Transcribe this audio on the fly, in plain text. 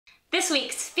This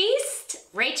week's feast,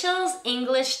 Rachel's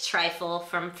English trifle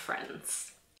from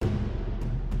Friends.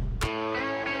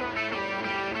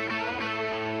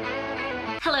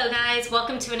 Hello guys,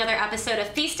 welcome to another episode of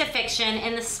Feast of Fiction.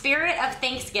 In the spirit of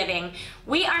Thanksgiving,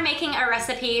 we are making a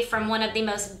recipe from one of the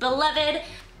most beloved,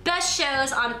 best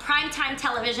shows on primetime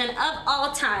television of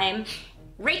all time,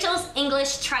 Rachel's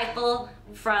English trifle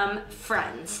from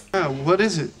Friends. What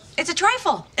is it? It's a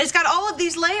trifle. It's got all of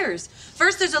these layers.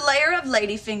 First there's a layer of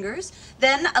ladyfingers,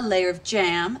 then a layer of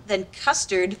jam, then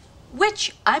custard,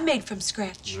 which I made from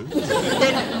scratch.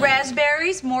 Then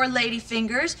raspberries, more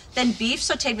ladyfingers, then beef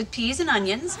sauteed with peas and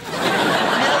onions,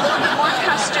 then a little bit more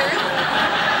custard,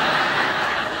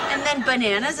 and then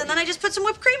bananas, and then I just put some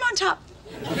whipped cream on top.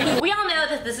 We all know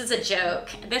that this is a joke.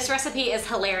 This recipe is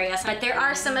hilarious, but there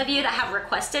are some of you that have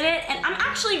requested it, and I'm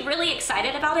actually really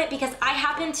excited about it because I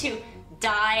happen to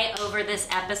die over this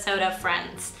episode of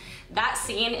Friends. That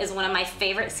scene is one of my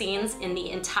favorite scenes in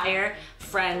the entire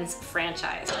Friends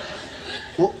franchise.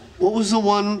 What was the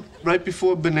one right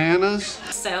before bananas?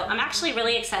 So I'm actually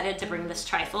really excited to bring this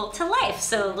trifle to life,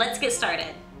 so let's get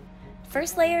started.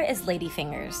 First layer is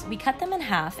ladyfingers. We cut them in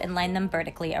half and line them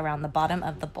vertically around the bottom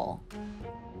of the bowl.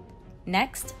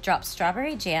 Next, drop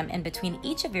strawberry jam in between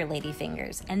each of your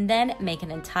ladyfingers and then make an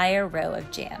entire row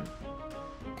of jam.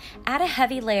 Add a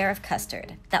heavy layer of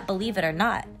custard that, believe it or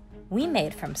not, we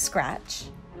made from scratch,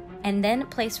 and then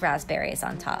place raspberries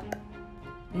on top.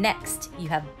 Next, you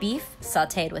have beef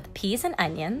sauteed with peas and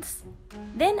onions,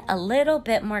 then a little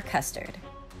bit more custard.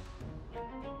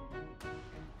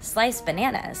 Slice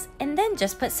bananas, and then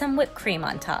just put some whipped cream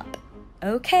on top.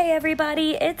 Okay,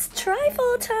 everybody, it's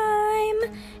trifle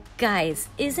time! Guys,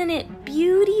 isn't it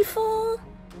beautiful?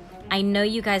 I know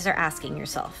you guys are asking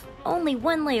yourself, only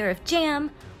one layer of jam?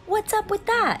 What's up with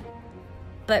that?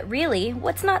 But really,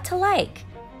 what's not to like?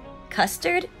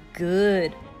 Custard?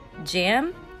 Good.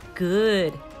 Jam?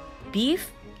 Good.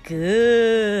 Beef?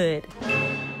 Good.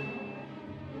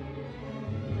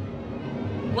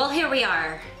 Well, here we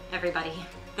are, everybody.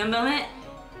 The moment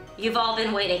you've all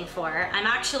been waiting for. I'm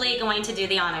actually going to do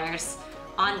the honors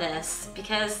on this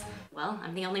because, well,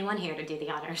 I'm the only one here to do the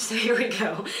honors, so here we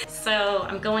go. So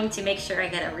I'm going to make sure I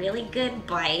get a really good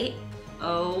bite.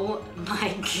 Oh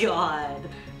my God.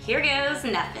 Here goes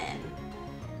nothing.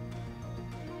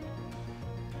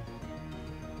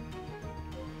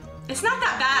 It's not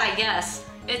that bad, I guess.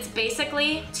 It's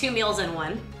basically 2 meals in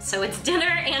one. So it's dinner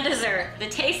and dessert. The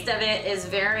taste of it is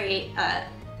very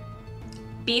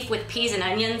beef with peas and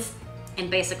onions,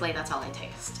 and basically that's all I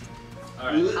taste.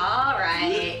 All right. All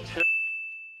right.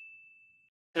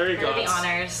 Here you go. The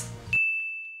honors.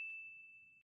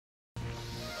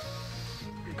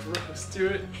 Gross. Do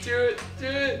it. Do it. Do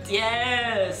it.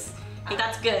 Yes. I think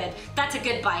that's good. That's a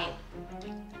good bite.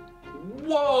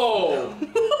 Whoa.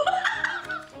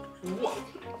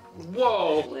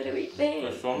 Whoa. What do we think?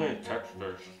 There's so many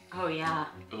textures. Oh yeah.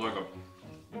 It's like a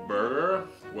burger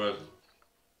with.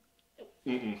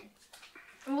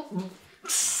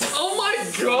 Oh my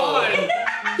God!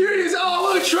 Here it is. Oh, I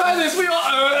want to try this. We all.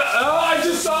 I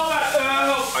just saw that.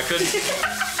 I couldn't.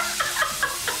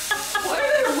 Why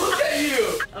did I look at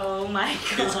you? Oh my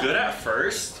God. It's good at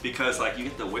first because like you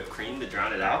get the whipped cream to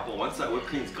drown it out, but once that whipped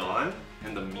cream's gone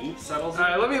and the meat settles in.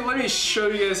 All right, let me show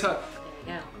you guys how.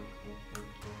 There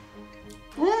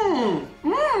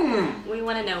We we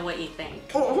want to know what you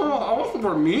think. Oh, hold on. I want some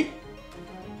more meat.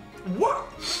 What?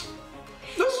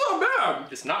 That's not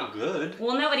bad. It's not good.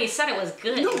 Well, nobody said it was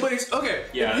good. No, but it's okay.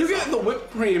 Yeah, if you it's get the whipped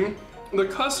cream, the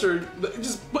custard,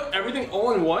 just put everything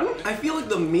all in one. I feel like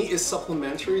the meat is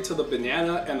supplementary to the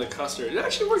banana and the custard. It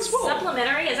actually works well.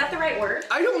 Supplementary? Is that the right word?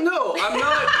 I don't know. I'm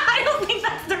not. I don't think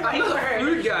that's the I'm right not a word.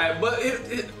 food guy, but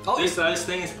This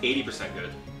thing is 80%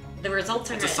 good. The results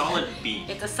are It's good. a solid B.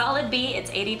 It's a solid B. It's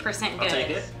 80% good. I'll take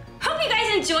it. Hope you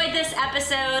guys enjoyed this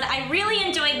episode. I really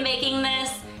enjoyed making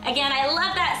this. Again, I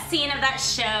love that scene of that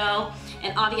show,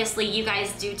 and obviously you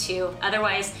guys do too.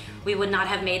 Otherwise, we would not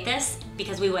have made this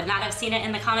because we would not have seen it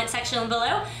in the comment section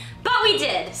below, but we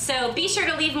did. So be sure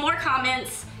to leave more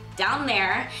comments down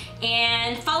there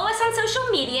and follow us on social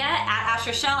media at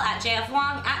 @AshRochelle,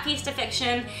 @JFWong, @Feast of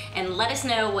Fiction, and let us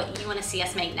know what you want to see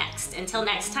us make next. Until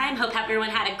next time, hope everyone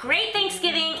had a great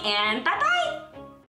Thanksgiving and bye-bye.